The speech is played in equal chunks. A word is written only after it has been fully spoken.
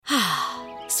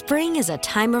Spring is a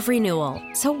time of renewal,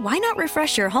 so why not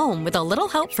refresh your home with a little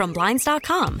help from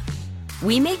Blinds.com?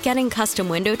 We make getting custom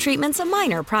window treatments a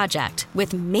minor project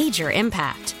with major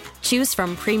impact. Choose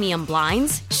from premium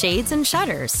blinds, shades, and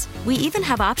shutters. We even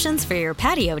have options for your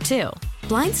patio, too.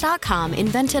 Blinds.com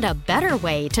invented a better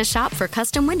way to shop for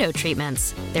custom window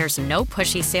treatments. There's no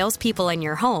pushy salespeople in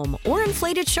your home or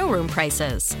inflated showroom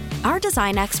prices. Our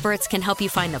design experts can help you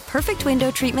find the perfect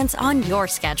window treatments on your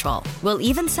schedule. We'll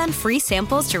even send free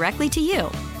samples directly to you.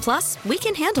 Plus, we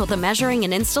can handle the measuring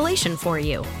and installation for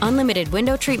you. Unlimited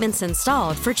window treatments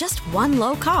installed for just one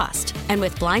low cost. And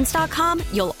with Blinds.com,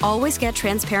 you'll always get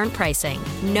transparent pricing.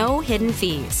 No hidden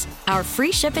fees. Our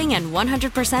free shipping and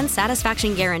 100%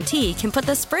 satisfaction guarantee can put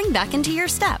the spring back into your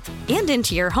step and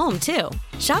into your home, too.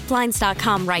 Shop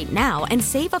Blinds.com right now and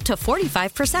save up to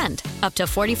 45%. Up to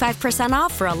 45%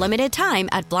 off for a limited time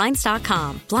at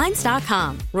Blinds.com.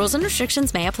 Blinds.com. Rules and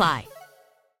restrictions may apply.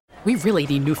 We really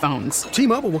need new phones.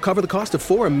 T-Mobile will cover the cost of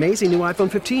 4 amazing new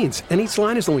iPhone 15s, and each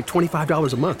line is only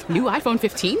 $25 a month. New iPhone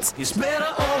 15s? It's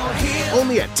better over here.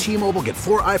 Only at T-Mobile, get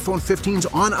 4 iPhone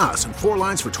 15s on us and 4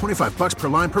 lines for $25 per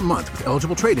line per month with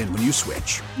eligible trade-in when you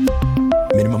switch.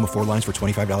 Minimum of 4 lines for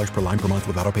 $25 per line per month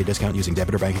with autopay discount using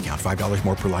debit or bank account. $5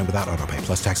 more per line without autopay,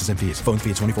 plus taxes and fees. Phone fee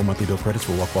at 24 monthly bill credits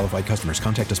for well-qualified customers.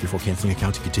 Contact us before canceling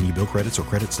account to continue bill credits or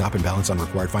credit stop and balance on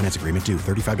required finance agreement due.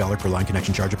 $35 per line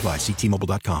connection charge applies. See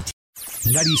T-Mobile.com.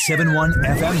 97.1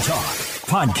 FM Talk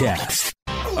Podcast.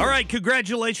 All right,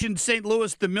 congratulations, St.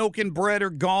 Louis. The milk and bread are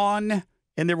gone,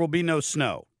 and there will be no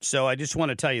snow. So I just want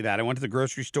to tell you that. I went to the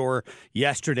grocery store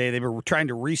yesterday. They were trying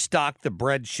to restock the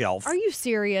bread shelf. Are you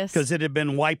serious? Because it had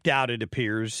been wiped out, it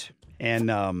appears. And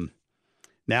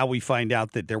now we find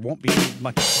out that there won't be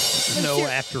much snow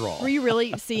after all. Were you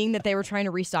really seeing that they were trying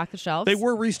to restock the shelves? They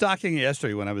were restocking it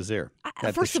yesterday when I was there.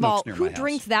 First of all, who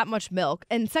drinks that much milk?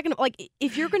 And second, like,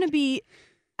 if you're going to be,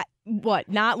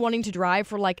 not wanting to drive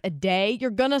for like a day,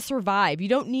 you're going to survive. You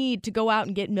don't need to go out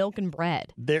and get milk and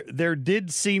bread. There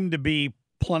did seem to be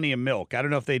plenty of milk. I don't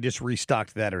know if they just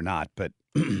restocked that or not. But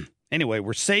anyway,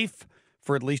 we're safe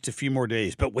for at least a few more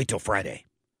days. But wait till Friday.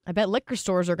 I bet liquor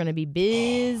stores are going to be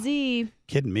busy.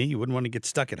 Kidding me? You wouldn't want to get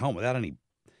stuck at home without any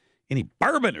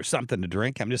bourbon or something to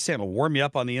drink. I'm just saying it'll warm you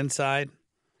up on the inside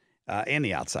and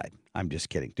the outside. I'm just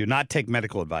kidding. Do not take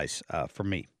medical advice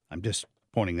from me. I'm just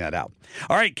pointing that out.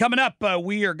 All right, coming up,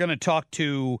 we are going to talk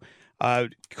to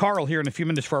Carl here in a few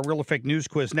minutes for our Real or Fake News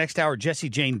quiz. Next hour, Jessie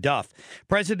Jane Duff.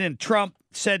 President Trump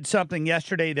said something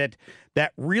yesterday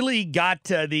that really got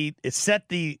set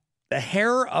the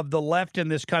hair of the left in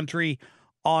this country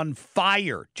on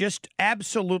fire, just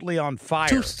absolutely on fire.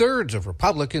 2/3 of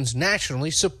Republicans nationally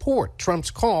support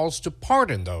Trump's calls to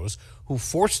pardon those who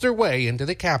forced their way into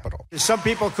the Capitol. Some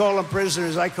people call them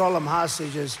prisoners. I call them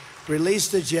hostages. Release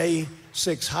the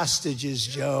J6 hostages,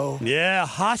 Joe. Yeah,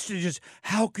 hostages.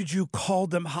 How could you call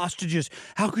them hostages?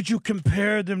 How could you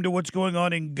compare them to what's going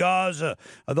on in Gaza?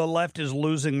 The left is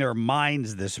losing their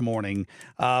minds this morning.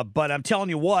 But I'm telling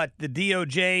you what, the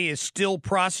DOJ is still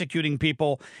prosecuting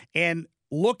people and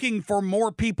looking for more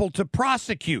people to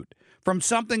prosecute from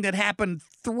something that happened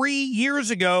 3 years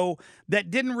ago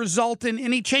that didn't result in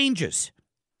any changes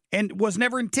and was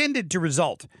never intended to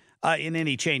result in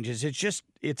any changes.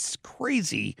 It's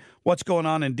crazy what's going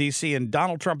on in D.C., and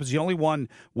Donald Trump is the only one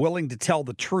willing to tell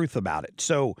the truth about it.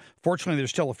 So, fortunately,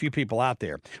 there's still a few people out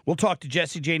there. We'll talk to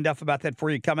Jessie Jane Duff about that for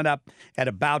you coming up at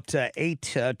about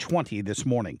 8:20 this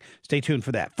morning. Stay tuned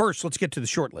for that. First, let's get to the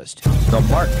short list. The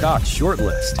Marc Cox Short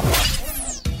List.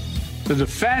 The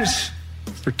defense,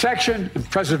 protection, and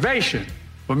preservation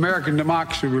of American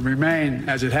democracy will remain,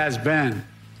 as it has been,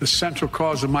 the central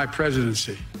cause of my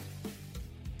presidency.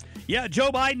 Yeah,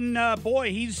 Joe Biden,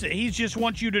 boy, he's just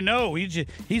wants you to know.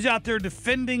 He's out there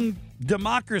defending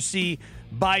democracy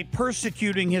by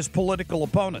persecuting his political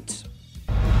opponents.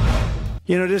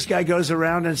 You know, this guy goes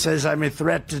around and says, I'm a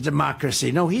threat to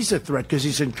democracy. No, he's a threat because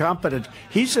he's incompetent.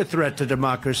 He's a threat to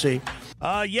democracy.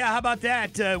 Yeah, how about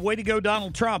that? Way to go,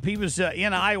 Donald Trump. He was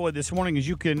in Iowa this morning,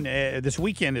 this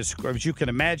weekend, as you can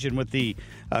imagine, with the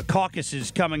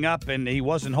caucuses coming up, and he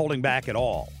wasn't holding back at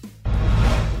all.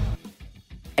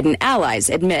 And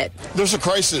allies admit there's a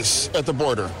crisis at the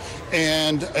border,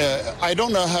 and I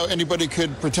don't know how anybody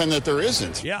could pretend that there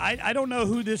isn't. Yeah, I don't know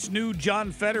who this new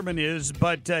John Fetterman is,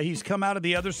 but he's come out of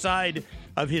the other side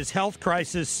of his health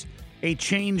crisis a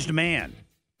changed man.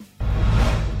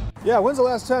 Yeah, when's the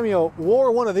last time you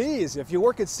wore one of these? If you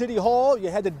work at City Hall,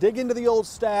 you had to dig into the old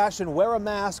stash and wear a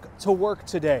mask to work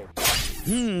today.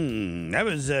 That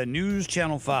was News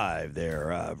Channel 5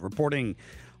 there, reporting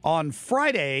on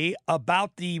Friday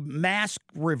about the mask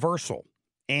reversal.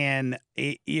 And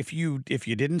if you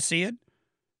didn't see it,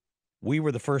 we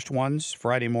were the first ones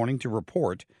Friday morning to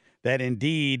report that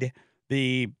indeed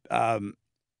the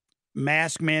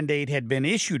mask mandate had been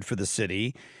issued for the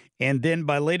city. And then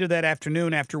by later that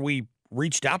afternoon, after we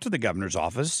reached out to the governor's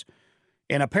office,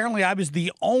 and apparently I was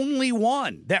the only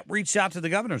one that reached out to the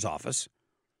governor's office,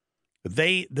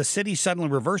 the city suddenly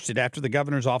reversed it after the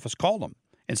governor's office called them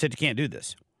and said, you can't do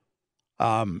this.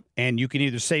 And you can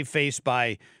either save face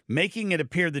by making it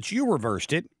appear that you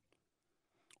reversed it,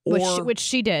 or which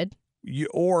she did.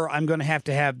 Or I'm going to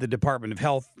have the Department of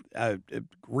Health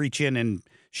reach in and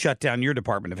shut down your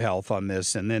Department of Health on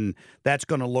this, and then that's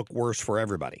going to look worse for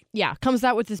everybody. Yeah, comes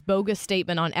out with this bogus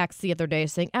statement on X the other day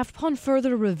saying, upon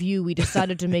further review, we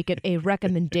decided to make it a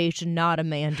recommendation, not a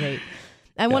mandate.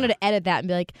 I wanted to edit that and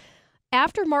be like,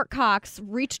 after Marc Cox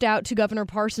reached out to Governor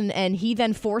Parson and he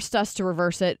then forced us to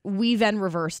reverse it, we then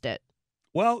reversed it.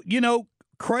 Well,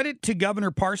 credit to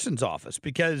Governor Parson's office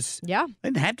because they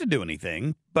didn't have to do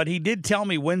anything, but he did tell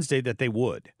me Wednesday that they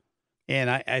would.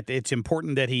 And it's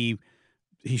important that he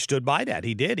stood by that.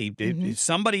 He did.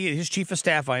 Somebody, his chief of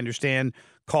staff, I understand,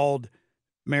 called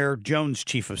Mayor Jones'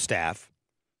 chief of staff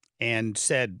and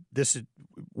said,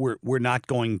 we're not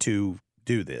going to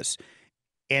do this.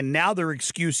 And now their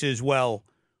excuse is, well,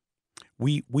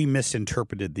 we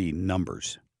misinterpreted the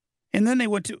numbers. And then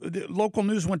the local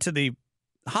news went to the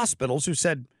hospitals who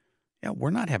said, yeah,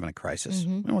 we're not having a crisis.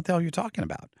 We don't know what the hell you're talking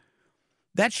about.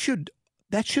 That should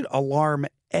alarm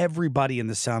everybody in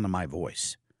the sound of my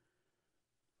voice.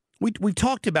 We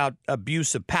talked about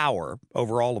abuse of power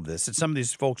over all of this, and some of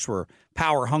these folks were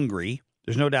power hungry.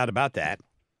 There's no doubt about that.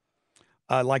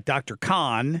 Like Dr.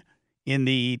 Khan in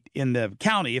the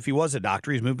county, if he was a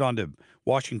doctor, he's moved on to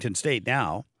Washington State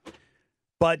now.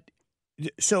 But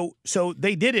so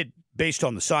they did it based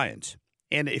on the science.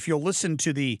 And if you'll listen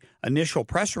to the initial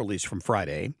press release from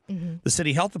Friday, the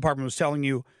city health department was telling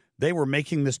you they were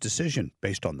making this decision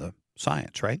based on the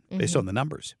science, right? Based on the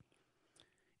numbers.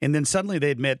 And then suddenly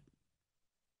they admit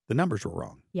the numbers were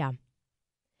wrong. Yeah.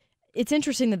 It's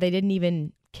interesting that they didn't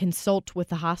even consult with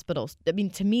the hospitals. I mean,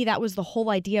 to me, that was the whole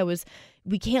idea, was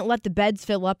we can't let the beds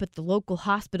fill up at the local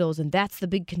hospitals, and that's the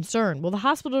big concern. Well, the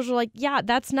hospitals are like, yeah,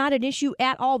 that's not an issue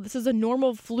at all. This is a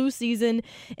normal flu season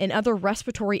and other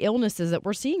respiratory illnesses that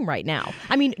we're seeing right now.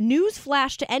 I mean, news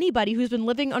flash to anybody who's been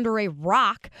living under a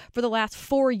rock for the last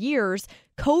 4 years,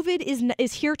 COVID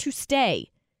is here to stay.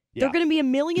 There are going to be a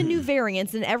million new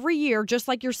variants, and every year, just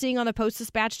like you're seeing on the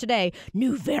Post-Dispatch today,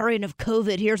 new variant of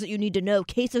COVID, here's what you need to know,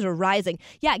 cases are rising.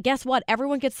 Yeah, guess what?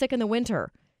 Everyone gets sick in the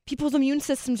winter. People's immune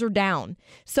systems are down.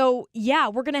 So, yeah,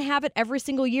 we're going to have it every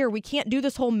single year. We can't do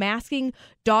this whole masking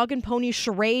dog and pony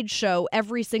charade show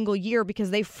every single year because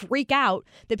they freak out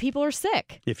that people are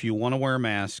sick. If you want to wear a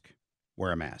mask,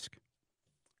 wear a mask.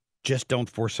 Just don't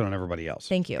force it on everybody else.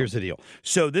 Thank you. Here's the deal.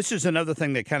 So this is another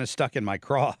thing that kind of stuck in my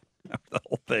craw. The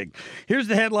whole thing. Here's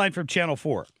the headline from Channel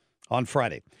 4 on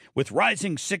Friday. With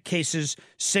rising sick cases,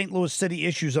 St. Louis City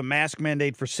issues a mask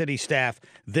mandate for city staff,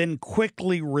 then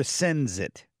quickly rescinds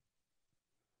it.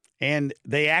 And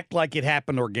they act like it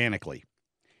happened organically.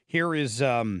 Here is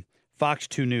Fox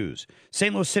 2 News.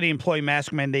 St. Louis City employee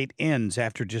mask mandate ends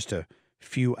after just a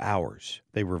few hours.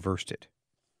 They reversed it.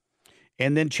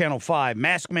 And then Channel 5,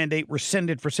 mask mandate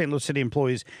rescinded for St. Louis City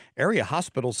employees. Area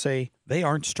hospitals say they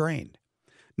aren't strained.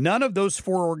 None of those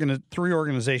three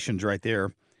organizations right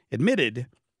there admitted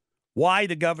why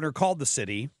the governor called the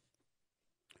city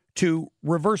to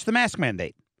reverse the mask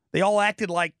mandate. They all acted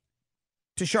like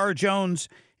Tashara Jones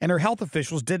and her health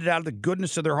officials did it out of the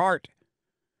goodness of their heart.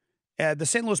 The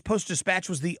St. Louis Post-Dispatch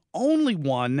was the only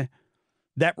one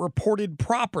that reported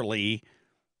properly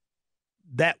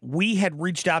that we had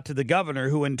reached out to the governor,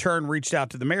 who in turn reached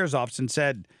out to the mayor's office and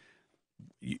said,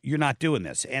 you're not doing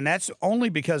this. And that's only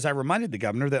because I reminded the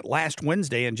governor that last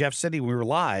Wednesday in Jeff City, when we were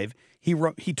live, he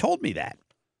told me that.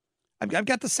 I've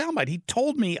got the soundbite. He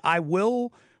told me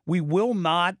we will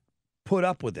not put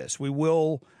up with this. We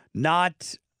will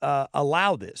not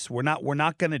allow this. We're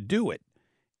not going to do it.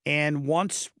 And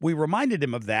once we reminded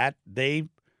him of that, they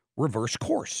reverse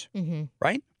course,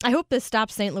 right? I hope this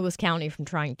stops St. Louis County from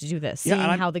trying to do this, seeing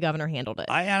how the governor handled it.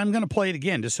 I'm going to play it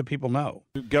again just so people know.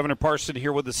 Governor Parson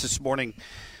here with us this morning.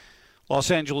 Los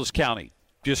Angeles County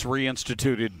just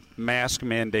reinstituted mask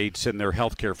mandates in their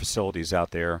healthcare facilities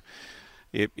out there.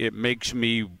 It makes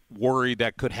me worry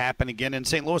that could happen again in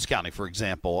St. Louis County, for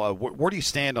example. Where do you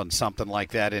stand on something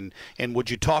like that? And would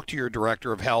you talk to your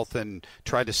director of health and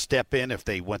try to step in if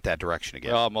they went that direction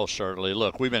again? Oh, most certainly.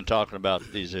 Look, we've been talking about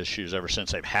these issues ever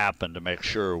since they've happened to make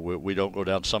sure we don't go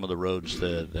down some of the roads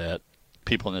that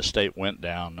people in the state went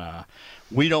down.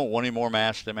 We don't want any more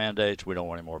mask mandates. We don't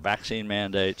want any more vaccine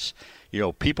mandates.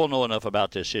 people know enough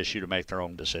about this issue to make their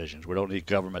own decisions. We don't need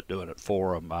government doing it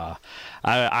for them.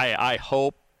 I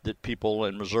hope that people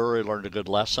in Missouri learned a good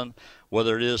lesson,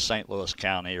 whether it is St. Louis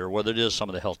County or whether it is some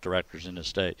of the health directors in the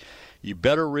state. You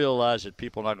better realize that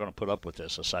people are not going to put up with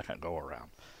this a second go around.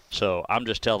 So I'm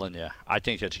just telling you, I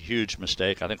think it's a huge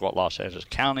mistake. I think what Los Angeles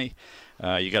County,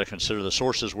 you got to consider the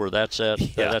sources where that's at.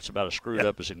 Yeah. That's about as screwed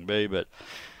up as it can be. But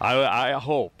I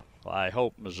hope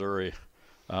Missouri,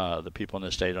 the people in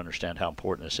the state understand how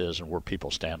important this is and where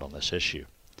people stand on this issue.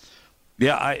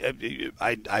 Yeah, I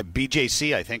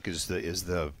BJC I think is the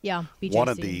BJC. One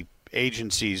of the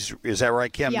agencies. Is that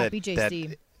right, Kim? Yeah, that, BJC.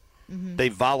 That they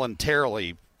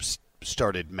voluntarily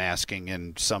started masking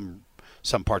in some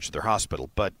parts of their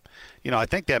hospital, but I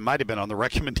think that might have been on the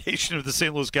recommendation of the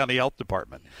St. Louis County Health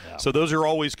Department. Yeah. So those are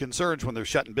always concerns when they're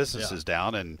shutting businesses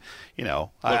down, and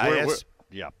I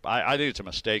think it's a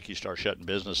mistake you start shutting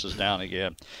businesses down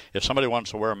again. If somebody wants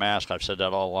to wear a mask, I've said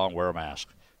that all along, wear a mask.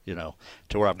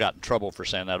 To where I've gotten in trouble for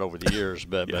saying that over the years.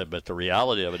 But the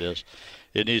reality of it is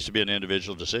it needs to be an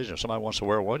individual decision. If somebody wants to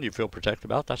wear one you feel protected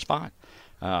about, that's fine.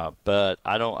 But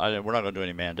we're not going to do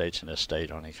any mandates in this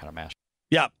state on any kind of mask.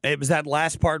 Yeah, it was that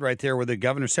last part right there where the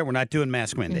governor said we're not doing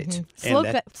mask mandates.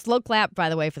 Mm-hmm. Slow clap, by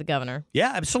the way, for the governor.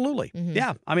 Yeah, absolutely. Mm-hmm.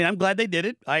 Yeah, I mean, I'm glad they did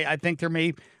it. I think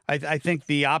I think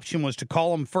the option was to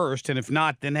call them first, and if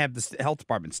not, then have the health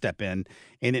department step in,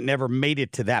 and it never made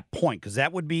it to that point because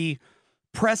that would be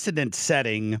precedent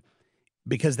setting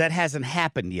because that hasn't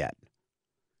happened yet.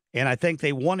 And I think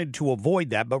they wanted to avoid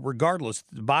that, but regardless,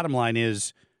 the bottom line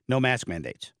is no mask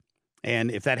mandates.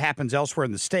 And if that happens elsewhere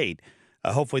in the state,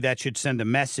 hopefully that should send a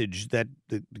message that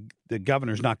the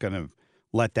governor's not going to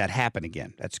let that happen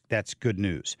again. That's good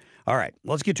news. All right,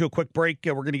 let's get to a quick break.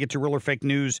 We're going to get to Real or Fake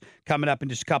News coming up in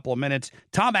just a couple of minutes.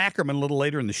 Tom Ackerman a little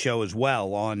later in the show as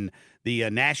well on the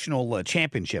national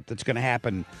championship that's going to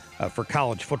happen for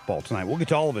college football tonight. We'll get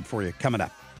to all of it for you coming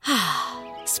up.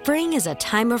 Spring is a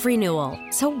time of renewal,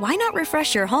 so why not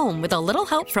refresh your home with a little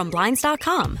help from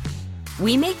Blinds.com?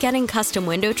 We make getting custom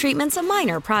window treatments a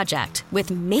minor project with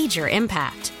major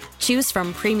impact. Choose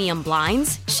from premium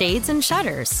blinds, shades, and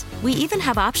shutters. We even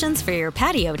have options for your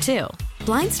patio, too.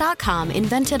 Blinds.com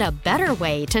invented a better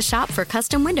way to shop for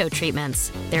custom window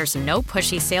treatments. There's no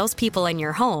pushy salespeople in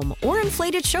your home or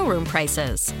inflated showroom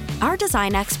prices. Our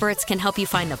design experts can help you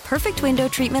find the perfect window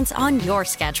treatments on your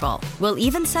schedule. We'll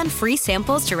even send free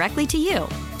samples directly to you.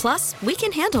 Plus, we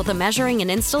can handle the measuring and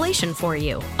installation for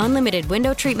you. Unlimited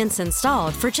window treatments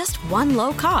installed for just one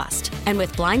low cost. And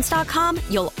with Blinds.com,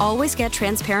 you'll always get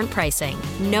transparent pricing.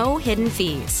 No hidden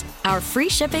fees. Our free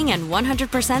shipping and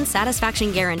 100%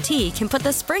 satisfaction guarantee can put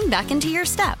the spring back into your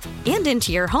step and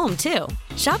into your home, too.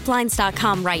 Shop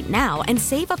Blinds.com right now and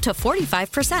save up to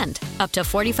 45%. Up to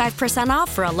 45%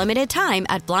 off for a limited time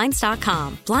at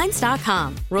Blinds.com.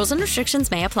 Blinds.com. Rules and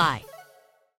restrictions may apply.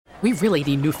 We really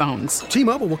need new phones.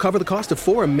 T-Mobile will cover the cost of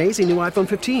 4 amazing new iPhone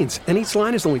 15s, and each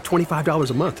line is only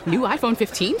 $25 a month. New iPhone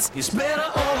 15s? It's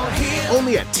better over here.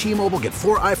 Only at T-Mobile, get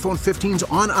 4 iPhone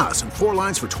 15s on us and 4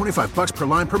 lines for $25 per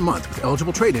line per month with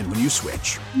eligible trade-in when you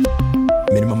switch.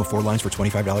 Minimum of 4 lines for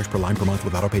 $25 per line per month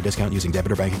with autopay discount using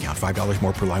debit or bank account. $5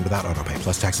 more per line without autopay,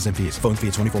 plus taxes and fees. Phone fee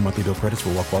at 24 monthly bill credits for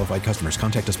well-qualified customers.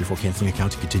 Contact us before canceling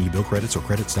account to continue bill credits or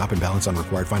credit stop and balance on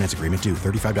required finance agreement due.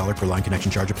 $35 per line connection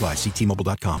charge applies. See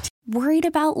T-Mobile.com. Worried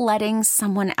about letting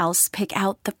someone else pick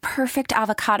out the perfect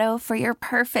avocado for your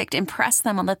perfect impress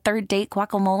them on the third date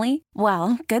guacamole?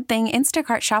 Well, good thing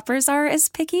Instacart shoppers are as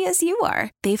picky as you are.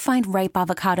 They find ripe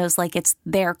avocados like it's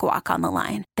their guac on the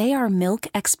line. They are milk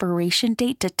expiration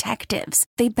date detectives.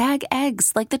 They bag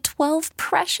eggs like the 12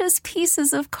 precious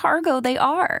pieces of cargo they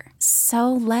are.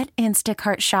 So let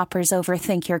Instacart shoppers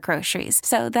overthink your groceries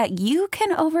so that you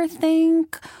can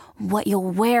overthink what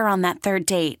you'll wear on that third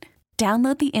date.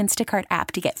 Download the Instacart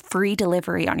app to get free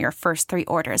delivery on your first 3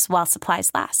 orders while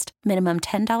supplies last. Minimum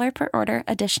 $10 per order.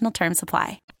 Additional terms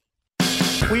apply.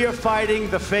 We are fighting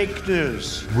the fake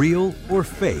news. Real or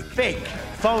fake? Fake.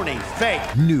 Phony.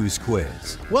 Fake. News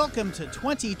quiz. Welcome to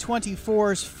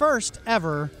 2024's first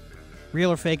ever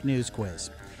Real or Fake News quiz.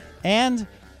 And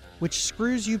which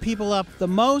screws you people up the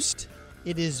most,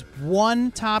 it is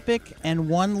one topic and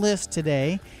one list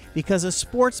today because a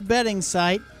sports betting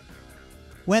site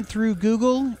went through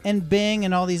Google and Bing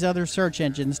and all these other search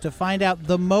engines to find out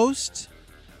the most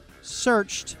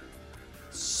searched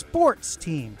sports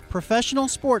team, professional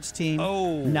sports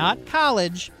team, not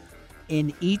college,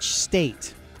 in each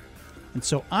state. And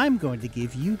so I'm going to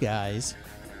give you guys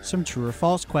some true or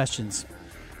false questions.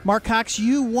 Marc Cox,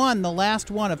 you won the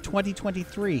last one of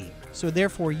 2023, so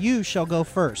therefore you shall go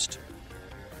first.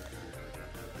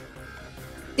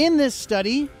 In this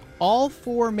study, All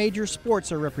 4 major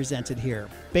sports are represented here.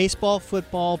 Baseball,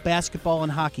 football, basketball,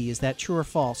 and hockey. Is that true or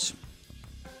false?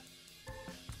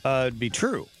 It'd be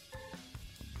true.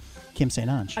 Kim St.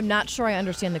 Ange. I'm not sure I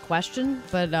understand the question,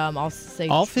 but I'll say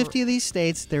all true. 50 of these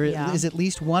states, there is at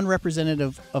least one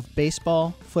representative of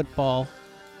baseball, football,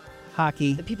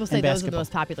 hockey, The people say and those are basketball. the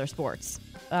most popular sports.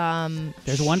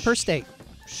 There's one per state.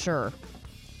 Sure.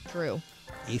 True.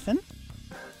 Ethan?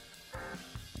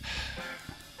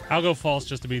 I'll go false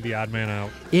just to be the odd man out.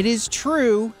 It is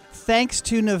true, thanks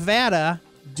to Nevada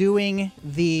doing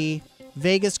the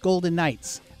Vegas Golden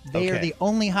Knights. They are Okay. the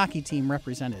only hockey team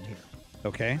represented here.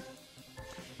 Okay.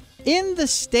 In the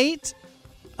state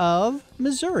of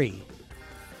Missouri.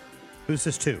 Who's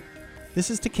this to?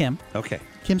 This is to Kim. Okay.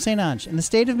 Kim St. Ange. In the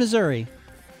state of Missouri,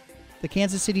 the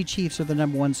Kansas City Chiefs are the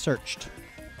number 1 searched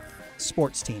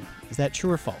sports team. Is that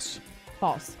true or false?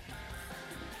 False.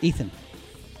 Ethan.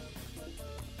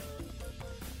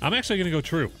 I'm actually going to go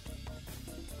true.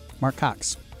 Marc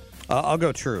Cox. I'll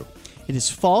go true. It is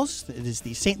false. It is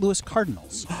the St. Louis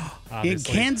Cardinals. In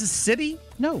Kansas City?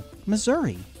 No,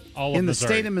 Missouri. All in the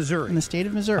state of Missouri. In the state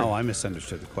of Missouri. Oh, I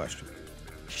misunderstood the question.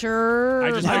 Sure.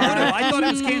 I thought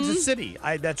it was Kansas City.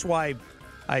 That's why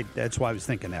I was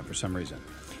thinking that for some reason.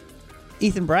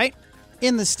 Ethan Bright.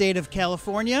 In the state of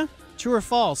California. True or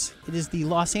false? It is the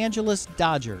Los Angeles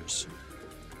Dodgers.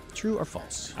 True or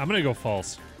false? I'm going to go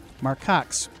false. Marc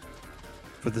Cox.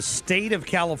 For the state of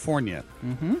California.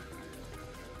 Mm-hmm.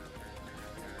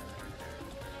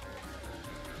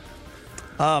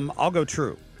 I'll go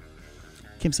true.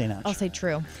 Kim St. Ange. I'll say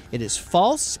true. It is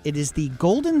false. It is the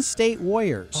Golden State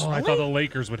Warriors. Oh, I thought the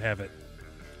Lakers would have it.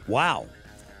 Wow.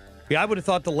 Yeah, I would have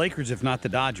thought the Lakers, if not the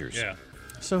Dodgers. Yeah.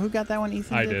 So who got that one,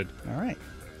 Ethan? I did. All right.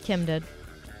 Kim did.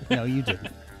 No, you didn't.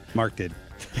 Mark did.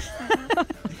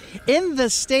 In the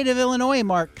state of Illinois,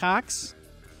 Marc Cox,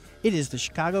 it is the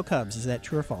Chicago Cubs. Is that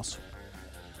true or false?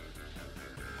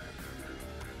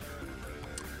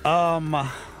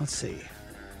 Let's see.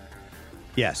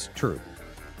 Yes, true.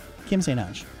 Kim St.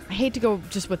 Ange. I hate to go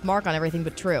just with Mark on everything,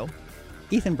 but true.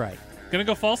 Ethan Bright. Going to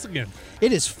go false again.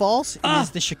 It is false. It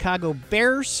is the Chicago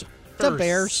Bears. The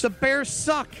Bears. The Bears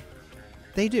suck.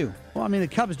 They do. Well, I mean, the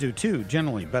Cubs do too,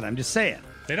 generally, but I'm just saying.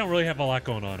 They don't really have a lot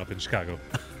going on up in Chicago.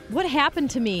 What happened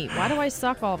to me? Why do I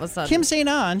suck all of a sudden? Kim St.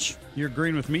 Ange. You're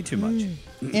agreeing with me too much.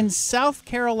 In South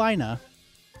Carolina,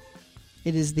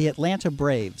 it is the Atlanta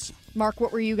Braves. Mark,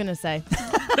 what were you going to say?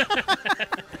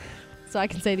 So I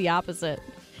can say the opposite.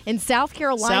 In South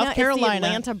Carolina, it's the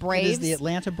Atlanta Braves. It is the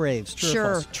Atlanta Braves. True or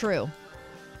Sure, false? true.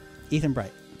 Ethan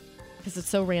Bright. Because it's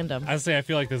so random. I say I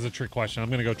feel like this is a trick question. I'm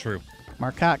going to go true.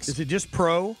 Marc Cox. Is it just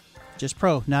pro? Just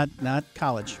pro, not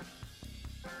college.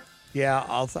 Yeah,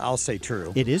 I'll say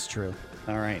true. It is true.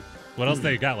 All right. What else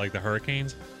they got? Like the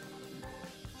Hurricanes?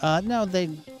 No, they.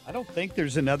 I don't think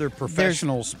there's another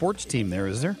professional sports team there,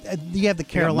 is there? You have the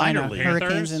Carolina minor league.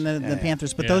 Hurricanes and the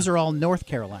Panthers, but those are all North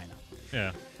Carolina.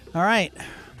 Yeah. All right.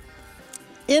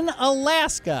 In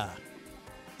Alaska,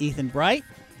 Ethan Bright.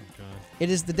 Oh, it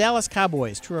is the Dallas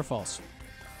Cowboys. True or false?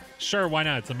 Sure, why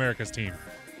not? It's America's team.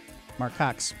 Marc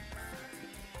Cox.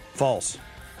 False.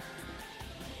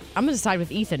 I'm going to side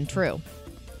with Ethan. True.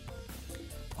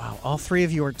 Wow, all 3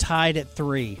 of you are tied at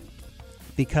 3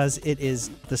 because it is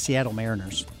the Seattle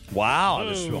Mariners. Wow.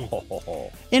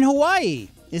 In Hawaii,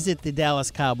 is it the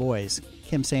Dallas Cowboys?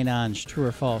 Kim St. Ange. True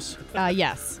or false?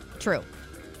 Yes. True.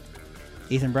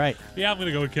 Ethan Bright. Yeah, I'm going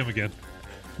to go with Kim again.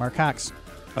 Marc Cox.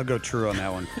 I'll go true on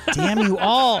that one. Damn you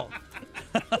all.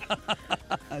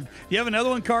 You have another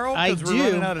one, Carl? I 'Cause we're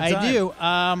running out of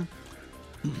time.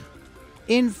 do.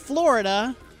 In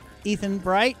Florida, Ethan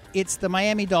Bright, it's the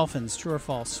Miami Dolphins. True or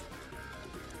false?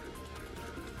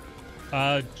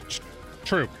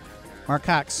 True. Marc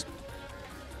Cox.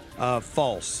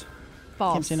 False.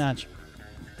 False. Kim St. Ange.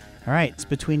 All right, it's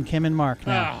between Kim and Mark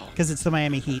now because it's the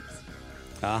Miami Heat.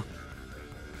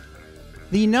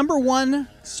 The number 1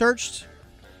 searched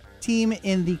team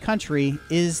in the country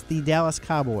is the Dallas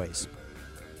Cowboys.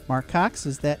 Marc Cox,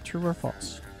 is that true or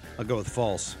false? I'll go with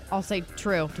false. I'll say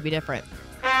true to be different.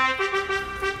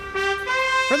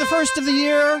 For the first of the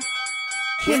year,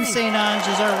 Kim St. Ange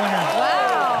is our winner.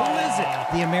 Wow. Who is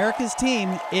it? The America's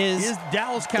team is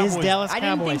Dallas Cowboys. Dallas I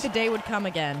didn't Cowboys. think the day would come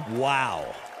again.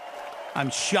 Wow. I'm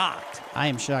shocked. I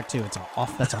am shocked too.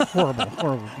 That's a horrible,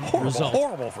 horrible result.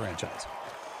 Horrible franchise.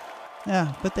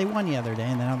 Yeah, but they won the other day,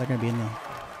 and now they're going to be in the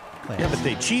playoffs. Yeah, but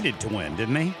they cheated to win,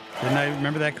 didn't they? Didn't I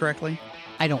remember that correctly?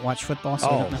 I don't watch football, so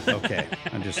I don't know. Okay.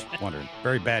 I'm just wondering.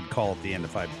 Very bad call at the end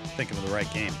if I'm thinking of the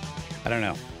right game. I don't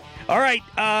know. All right,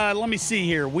 let me see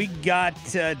here. We got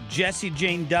Jessie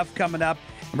Jane Duff coming up,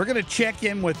 and we're going to check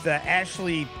in with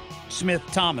Ashley Smith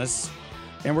Thomas,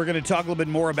 and we're going to talk a little bit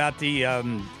more about the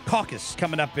caucus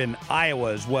coming up in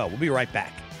Iowa as well. We'll be right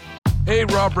back. Hey,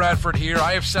 Rob Bradford here.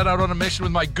 I have set out on a mission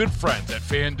with my good friends at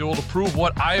FanDuel to prove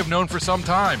what I have known for some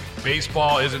time.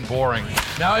 Baseball isn't boring.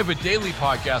 Now I have a daily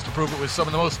podcast to prove it with some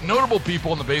of the most notable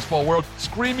people in the baseball world,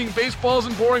 screaming baseball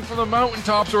isn't boring from the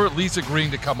mountaintops, or at least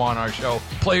agreeing to come on our show.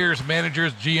 Players,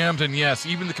 managers, GMs, and yes,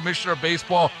 even the commissioner of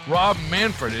baseball, Rob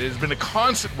Manfred. It has been a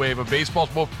constant wave of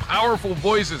baseball's most powerful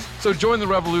voices. So join the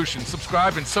revolution.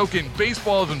 Subscribe and soak in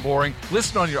Baseball Isn't Boring.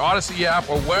 Listen on your Odyssey app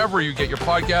or wherever you get your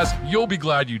podcasts. You'll be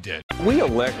glad you did. We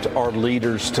elect our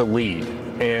leaders to lead,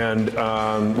 and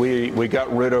we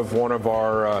got rid of one of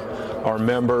our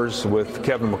members with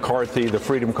Kevin McCarthy. The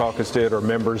Freedom Caucus did, or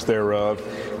members thereof,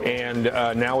 and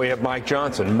now we have Mike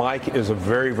Johnson. Mike is a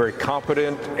very, very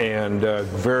competent and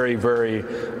very, very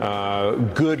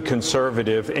good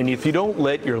conservative, and if you don't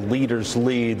let your leaders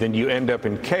lead, then you end up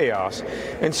in chaos.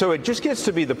 And so it just gets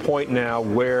to be the point now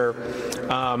where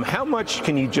how much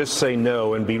can you just say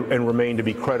no and remain to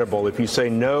be credible? If you say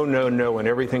no, and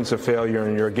everything's a failure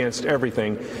and you're against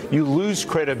everything, you lose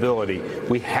credibility.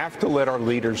 We have to let our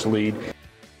leaders lead.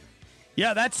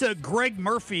 Yeah, that's Greg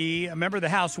Murphy, a member of the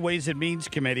House Ways and Means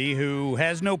Committee, who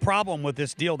has no problem with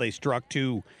this deal they struck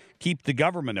to keep the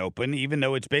government open, even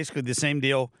though it's basically the same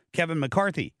deal Kevin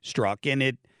McCarthy struck, and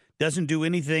it doesn't do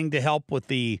anything to help with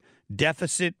the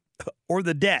deficit or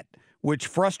the debt, which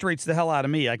frustrates the hell out of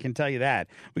me, I can tell you that.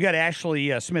 We got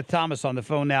Ashley Smith Thomas on the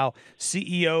phone now,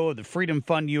 CEO of the Freedom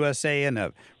Fund USA and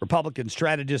a Republican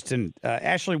strategist. And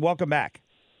Ashley, welcome back.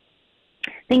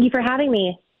 Thank you for having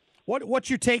me. What's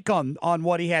your take on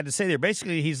what he had to say there?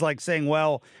 Basically, he's like saying,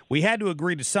 well, we had to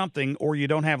agree to something or you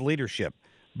don't have leadership.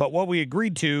 But what we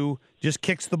agreed to just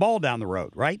kicks the ball down the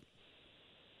road, right?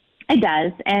 It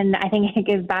does. And I think it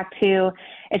goes back to,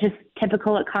 it's just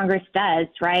typical what Congress does,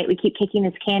 right? We keep kicking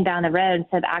this can down the road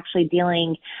instead of actually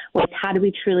dealing with how do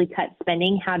we truly cut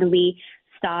spending? How do we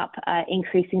stop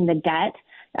increasing the debt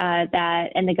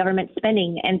and the government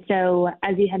spending? And so,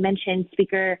 as you had mentioned,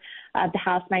 Speaker of the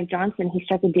House, Mike Johnson, he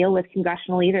struck a deal with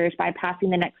congressional leaders by passing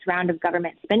the next round of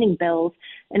government spending bills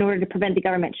in order to prevent the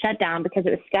government shutdown, because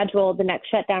it was scheduled, the next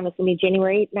shutdown was going to be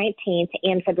January 19th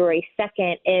and February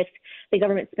 2nd if the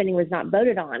government spending was not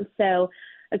voted on. So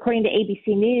according to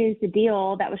ABC News, the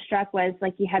deal that was struck was,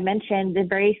 like you had mentioned, the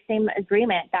very same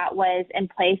agreement that was in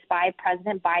place by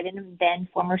President Biden and then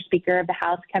former Speaker of the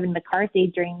House, Kevin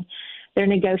McCarthy, during their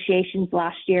negotiations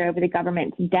last year over the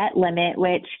government's debt limit,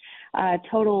 which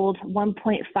totaled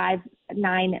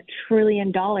 $1.59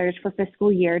 trillion for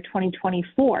fiscal year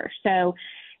 2024. So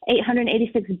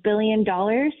 $886 billion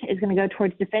is going to go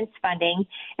towards defense funding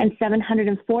and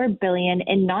 $704 billion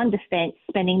in non-defense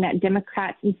spending that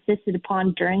Democrats insisted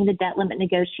upon during the debt limit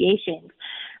negotiations.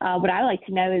 What I like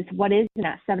to know is what is in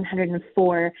that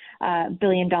 $704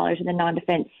 billion in the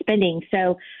non-defense spending.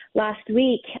 So last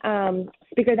week,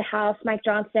 Speaker of the House, Mike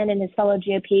Johnson, and his fellow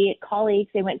GOP colleagues,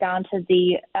 they went down to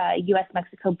the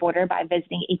U.S.-Mexico border by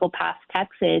visiting Eagle Pass,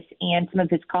 Texas, and some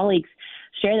of his colleagues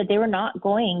shared that they were not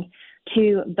going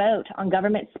to vote on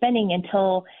government spending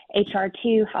until H.R.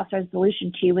 2, House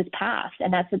Resolution 2, was passed,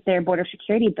 and that's with their border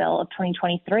security bill of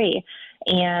 2023.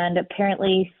 And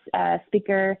apparently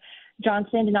Speaker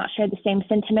Johnson did not share the same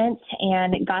sentiments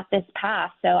and got this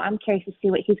passed. So I'm curious to see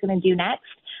what he's going to do next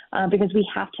because we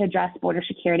have to address border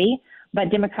security, but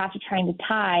Democrats are trying to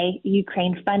tie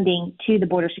Ukraine funding to the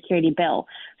border security bill.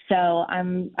 So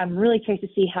I'm really curious to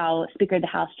see how Speaker of the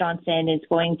House Johnson is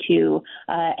going to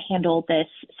handle this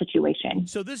situation.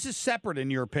 So this is separate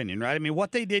in your opinion, right? I mean,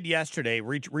 what they did yesterday,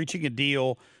 reaching a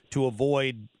deal to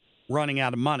avoid running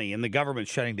out of money and the government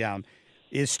shutting down,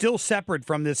 is still separate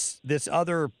from this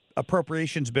other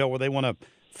appropriations bill where they want to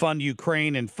fund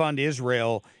Ukraine and fund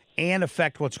Israel and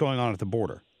affect what's going on at the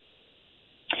border.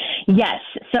 Yes.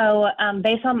 So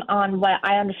based on what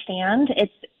I understand,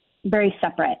 it's very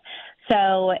separate.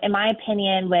 So in my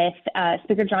opinion, with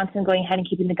Speaker Johnson going ahead and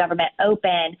keeping the government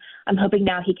open, I'm hoping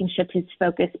now he can shift his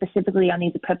focus specifically on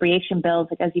these appropriation bills,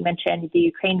 like as you mentioned, the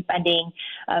Ukraine funding,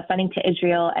 funding to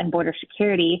Israel, and border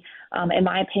security. In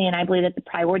my opinion, I believe that the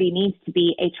priority needs to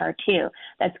be H.R. 2.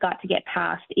 That's got to get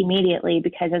passed immediately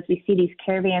because as we see these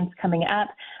caravans coming up,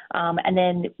 and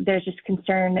then there's just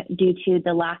concern due to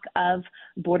the lack of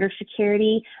border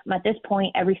security. At this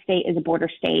point, every state is a border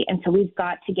state. And so we've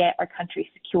got to get our country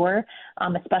secure,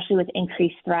 especially with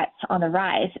increased threats on the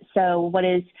rise. So what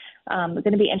is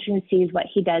going to be interesting to see is what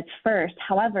he does first.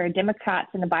 However, Democrats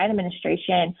in the Biden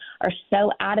administration are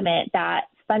so adamant that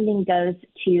funding goes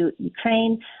to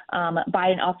Ukraine.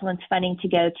 Biden also wants funding to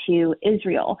go to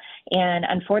Israel. And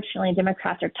unfortunately,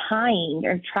 Democrats are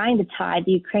trying to tie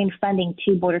the Ukraine funding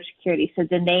to border security. So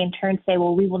then they in turn say,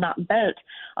 well, we will not vote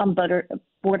on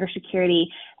border security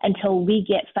until we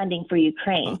get funding for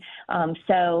Ukraine.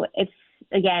 So it's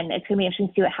going to be interesting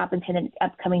to see what happens in the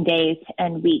upcoming days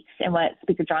and weeks and what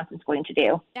Speaker Johnson's going to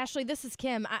do. Ashley, this is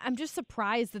Kim. I'm just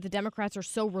surprised that the Democrats are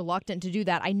so reluctant to do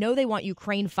that. I know they want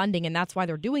Ukraine funding, and that's why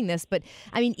they're doing this. But,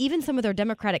 I mean, even some of their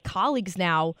Democratic colleagues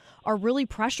now are really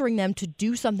pressuring them to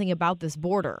do something about this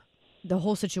border, the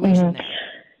whole situation there.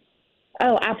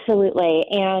 Oh, absolutely.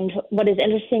 And what is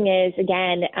interesting is,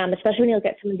 again, especially when you look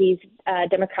at some of these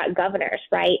Democrat governors,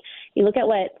 right? You look at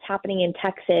what's happening in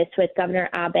Texas with Governor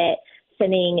Abbott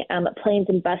sending planes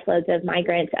and busloads of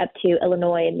migrants up to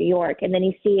Illinois and New York. And then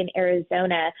you see in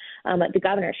Arizona, the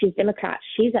governor, she's Democrat.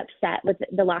 She's upset with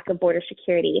the lack of border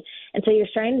security. And so you're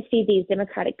starting to see these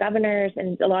Democratic governors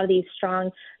and a lot of these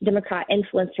strong Democrat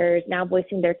influencers now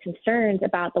voicing their concerns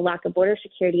about the lack of border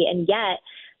security. And yet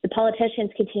the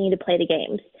politicians continue to play the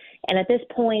games. And at this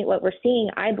point, what we're seeing,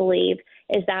 I believe,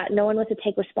 is that no one wants to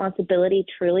take responsibility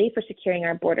truly for securing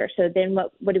our border. So then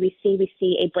what do we see? We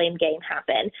see a blame game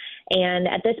happen. And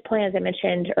at this point, as I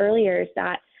mentioned earlier, is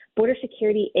that border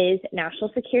security is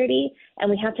national security, and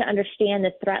we have to understand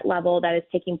the threat level that is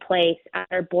taking place at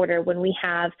our border when we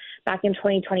have, back in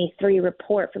 2023, a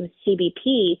report from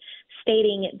CBP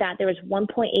stating that there was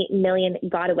 1.8 million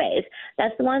gotaways.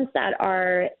 That's the ones that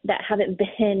haven't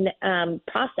been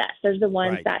processed. Those are the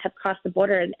ones that have crossed the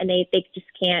border and they just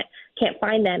can't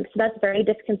find them. So that's very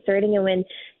disconcerting. And when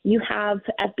you have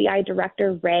FBI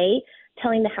Director Wray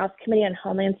telling the House Committee on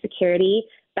Homeland Security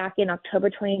back in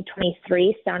October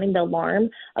 2023, sounding the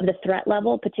alarm of the threat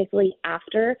level, particularly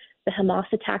after the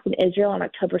Hamas attack in Israel on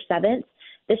October 7th,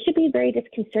 this should be very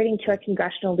disconcerting to our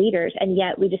congressional leaders. And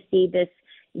yet we just see this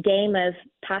game of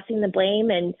passing the blame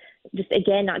and just,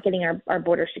 again, not getting our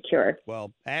border secure.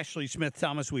 Well, Ashley Smith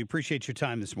Thomas, we appreciate your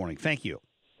time this morning. Thank you.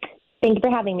 Thank you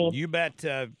for having me. You bet.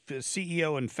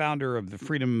 CEO and founder of the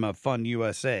Freedom Fund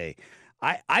USA.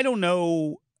 I don't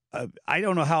know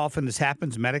how often this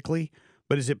happens medically,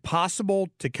 but is it possible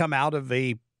to come out of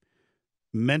a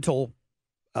mental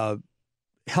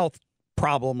health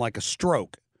problem like a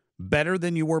stroke better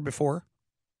than you were before?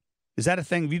 Is that a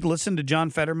thing? Have you listened to John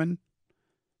Fetterman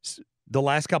the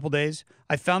last couple of days?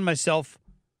 I found myself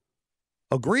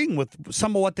agreeing with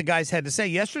some of what the guys had to say.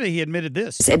 Yesterday, he admitted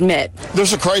this.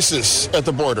 There's a crisis at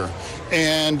the border,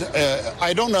 and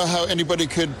I don't know how anybody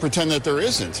could pretend that there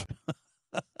isn't.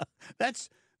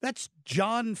 That's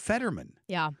John Fetterman.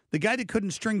 Yeah. The guy that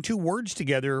couldn't string two words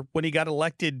together when he got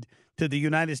elected to the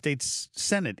United States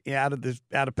Senate out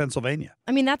of Pennsylvania.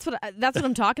 I mean, that's what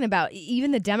I'm talking about.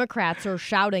 Even the Democrats are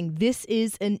shouting, this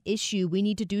is an issue. We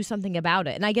need to do something about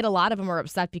it. And I get a lot of them are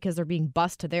upset because they're being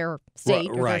bused to their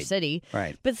state or their city.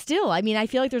 Right. But still, I mean, I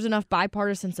feel like there's enough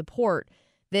bipartisan support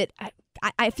that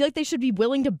I feel like they should be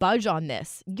willing to budge on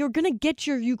this. You're going to get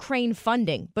your Ukraine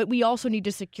funding, but we also need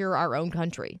to secure our own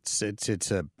country.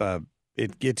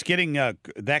 It's getting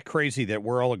that crazy that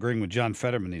we're all agreeing with John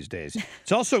Fetterman these days.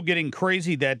 It's also getting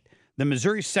crazy that the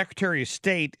Missouri Secretary of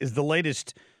State is the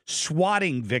latest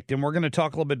swatting victim. We're going to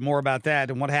talk a little bit more about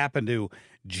that and what happened to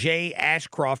Jay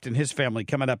Ashcroft and his family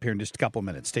coming up here in just a couple of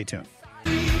minutes. Stay tuned.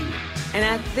 And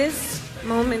at this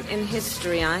moment in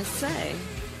history, I say,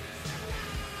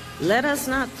 let us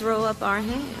not throw up our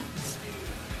hands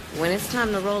when it's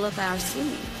time to roll up our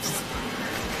sleeves.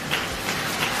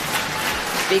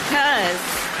 Because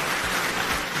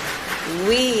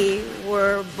we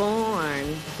were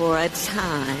born for a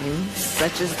time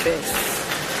such as this.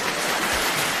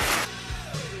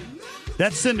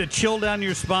 That send a chill down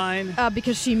your spine?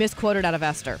 Because she misquoted out of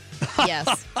Esther.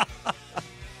 Yes.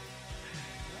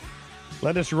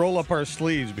 Let us roll up our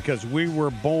sleeves because we were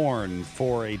born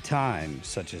for a time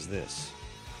such as this.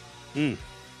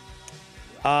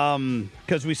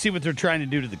 Because we see what they're trying to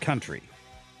do to the country.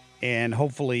 And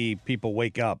hopefully people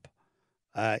wake up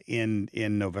in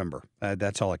November.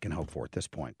 That's all I can hope for at this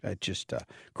point. Just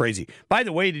crazy. By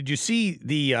the way, did you see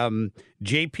the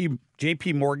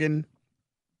JP Morgan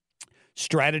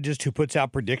strategist who puts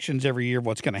out predictions every year of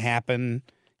what's going to happen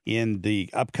in the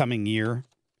upcoming year?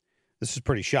 This is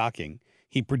pretty shocking.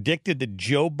 He predicted that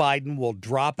Joe Biden will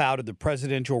drop out of the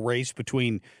presidential race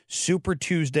between Super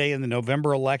Tuesday and the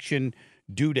November election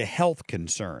due to health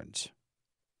concerns.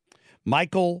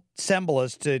 Michael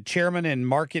Sembelis, chairman and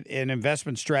market and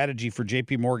investment strategy for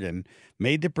JP Morgan,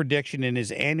 made the prediction in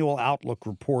his annual Outlook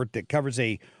report that covers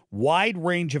a wide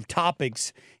range of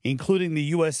topics, including the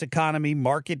U.S. economy,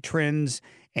 market trends,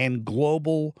 and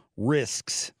global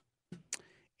risks.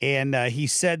 And he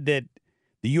said that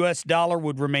the U.S. dollar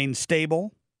would remain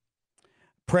stable.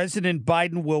 President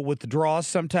Biden will withdraw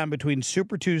sometime between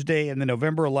Super Tuesday and the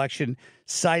November election,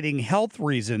 citing health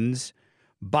reasons.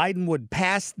 Biden would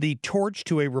pass the torch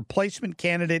to a replacement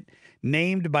candidate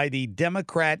named by the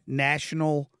Democrat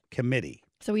National Committee.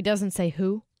 So he doesn't say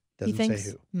who? Doesn't he thinks?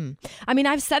 say who. I mean,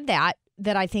 I've said that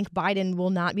I think Biden will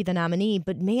not be the nominee,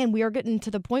 but man, we are getting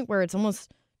to the point where it's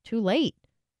almost too late.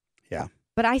 Yeah.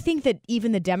 But I think that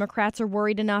even the Democrats are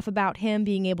worried enough about him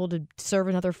being able to serve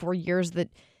another 4 years that,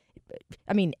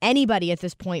 I mean, anybody at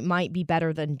this point might be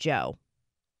better than Joe.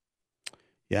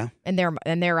 Yeah. In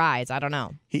their eyes, I don't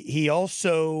know. He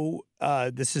also,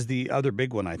 this is the other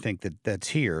big one I think that's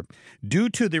here. Due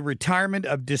to the retirement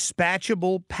of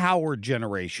dispatchable power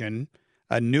generation,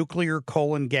 a nuclear,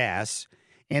 coal, and gas,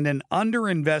 and an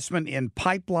underinvestment in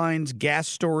pipelines, gas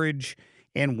storage,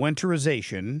 and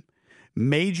winterization,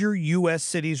 major U.S.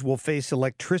 cities will face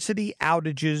electricity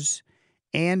outages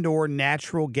and or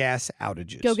natural gas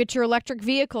outages. Go get your electric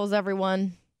vehicles,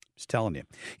 everyone. Just telling you.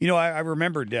 You know, I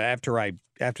remembered after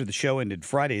the show ended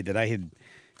Friday that I had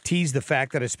teased the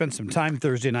fact that I spent some time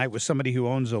Thursday night with somebody who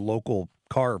owns a local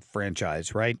car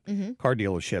franchise, right? Mm-hmm. Car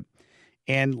dealership.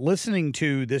 And listening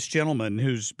to this gentleman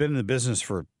who's been in the business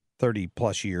for 30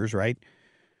 plus years, right?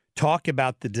 Talk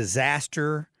about the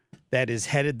disaster that is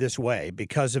headed this way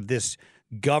because of this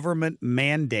government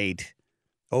mandate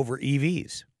over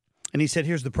EVs. And he said,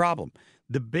 here's the problem.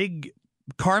 The big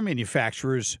car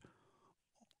manufacturers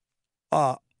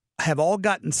have all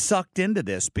gotten sucked into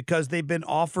this because they've been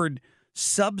offered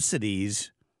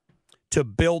subsidies to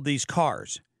build these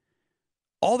cars.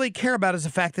 All they care about is the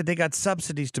fact that they got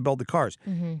subsidies to build the cars.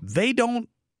 Mm-hmm. They don't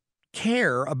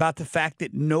care about the fact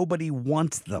that nobody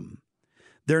wants them.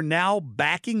 They're now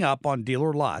backing up on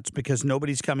dealer lots because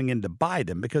nobody's coming in to buy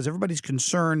them because everybody's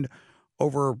concerned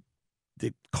over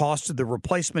the cost of the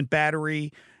replacement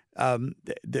battery,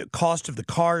 the cost of the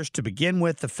cars to begin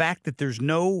with, the fact that there's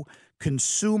no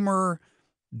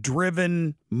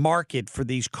consumer-driven market for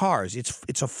these cars.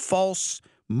 It's a false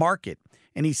market.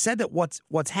 And he said that what's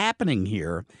happening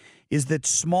here is that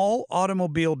small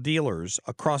automobile dealers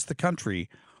across the country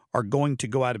are going to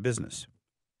go out of business.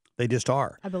 They just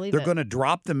are. I believe they're it. going to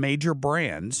drop the major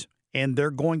brands, and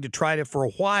they're going to try to, for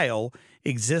a while,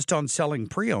 exist on selling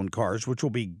pre-owned cars, which will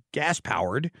be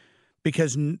gas-powered,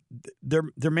 because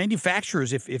their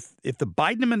manufacturers, if the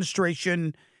Biden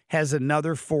administration has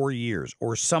another 4 years,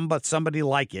 or somebody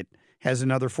like it has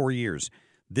another 4 years,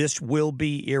 this will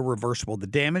be irreversible. The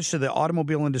damage to the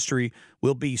automobile industry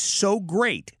will be so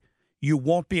great you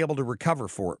won't be able to recover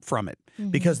from it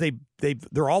because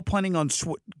they're all planning on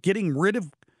getting rid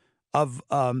of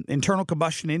internal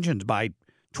combustion engines by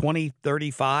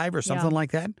 2035 or something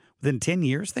like that. Within 10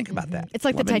 years, think about that. It's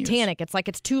like the 11 Titanic. years. It's like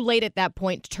it's too late at that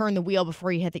point to turn the wheel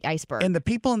before you hit the iceberg. And the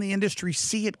people in the industry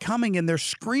see it coming, and they're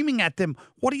screaming at them,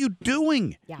 what are you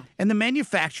doing? Yeah. And the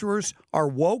manufacturers are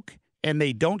woke, and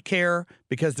they don't care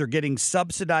because they're getting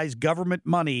subsidized government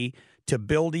money to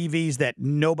build EVs that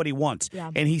nobody wants. Yeah.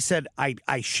 And he said,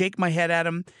 I shake my head at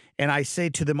them, and I say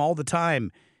to them all the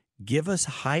time, give us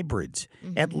hybrids.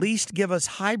 At least give us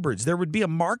hybrids. There would be a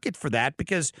market for that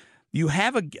because you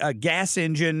have a gas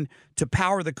engine to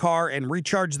power the car and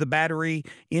recharge the battery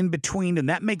in between, and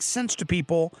that makes sense to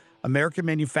people. American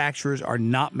manufacturers are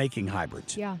not making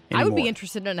hybrids. Yeah. anymore. I would be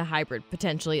interested in a hybrid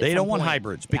potentially. They at don't some want point.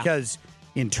 hybrids because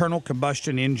internal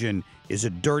combustion engine is a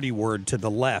dirty word to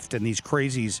the left and these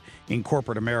crazies in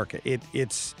corporate America.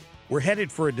 We're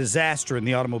headed for a disaster in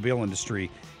the automobile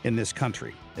industry in this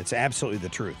country. It's absolutely the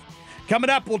truth. Coming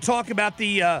up, we'll talk about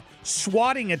the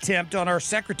swatting attempt on our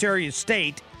Secretary of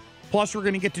State. Plus, we're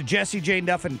going to get to Jessie, Jane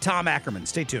Duff, and Tom Ackerman.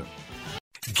 Stay tuned.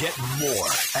 Get more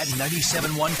at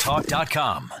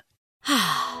 971talk.com.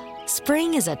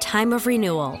 Spring is a time of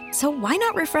renewal, so why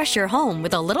not refresh your home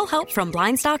with a little help from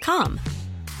Blinds.com?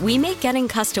 We make getting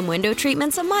custom window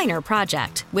treatments a minor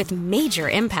project with major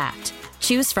impact.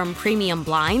 Choose from premium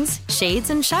blinds, shades,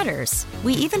 and shutters.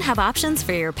 We even have options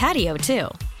for your patio, too.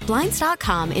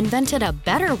 Blinds.com invented a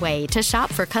better way to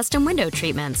shop for custom window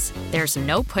treatments. There's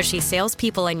no pushy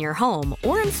salespeople in your home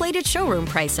or inflated showroom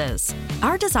prices.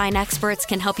 Our design experts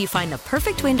can help you find the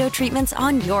perfect window treatments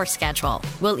on your schedule.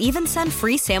 We'll even send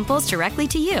free samples directly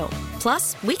to you.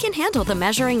 Plus, we can handle the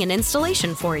measuring and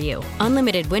installation for you.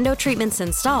 Unlimited window treatments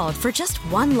installed for just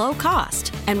one low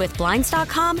cost. And with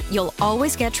Blinds.com, you'll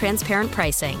always get transparent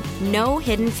pricing. No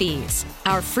hidden fees.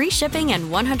 Our free shipping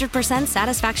and 100%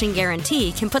 satisfaction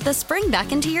guarantee can put the spring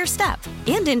back into your step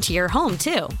and into your home,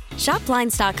 too. Shop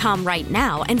Blinds.com right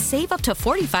now and save up to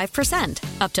 45%.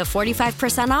 Up to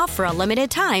 45% off for a limited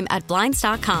time at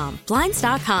Blinds.com.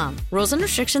 Blinds.com. Rules and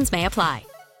restrictions may apply.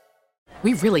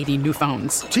 We really need new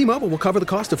phones. T-Mobile will cover the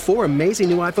cost of 4 amazing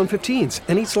new iPhone 15s,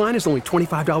 and each line is only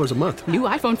 $25 a month. New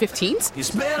iPhone 15s?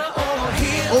 It's better over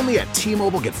here. Only at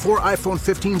T-Mobile, get 4 iPhone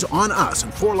 15s on us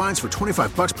and 4 lines for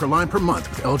 $25 per line per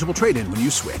month with eligible trade-in when you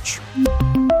switch.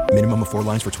 Minimum of 4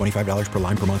 lines for $25 per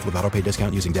line per month with autopay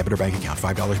discount using debit or bank account.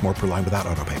 $5 more per line without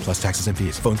autopay, plus taxes and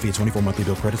fees. Phone fee at 24 monthly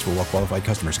bill credits for well-qualified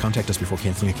customers. Contact us before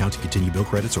canceling account to continue bill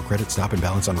credits or credit stop and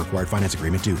balance on required finance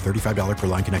agreement due. $35 per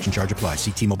line connection charge applies.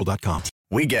 See T-Mobile.com.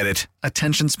 We get it.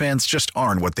 Attention spans just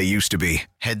aren't what they used to be.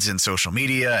 Heads in social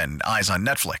media and eyes on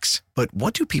Netflix. But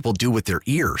what do people do with their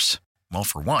ears? Well,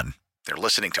 for one, they're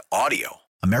listening to audio.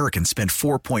 Americans spend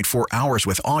 4.4 hours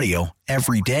with audio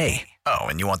every day. Oh,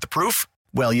 and you want the proof?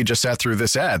 Well, you just sat through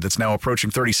this ad that's now approaching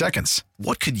 30 seconds.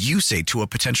 What could you say to a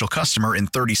potential customer in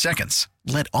 30 seconds?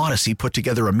 Let Odyssey put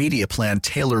together a media plan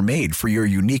tailor-made for your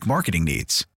unique marketing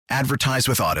needs. Advertise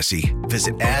with Odyssey.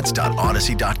 Visit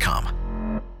ads.odyssey.com.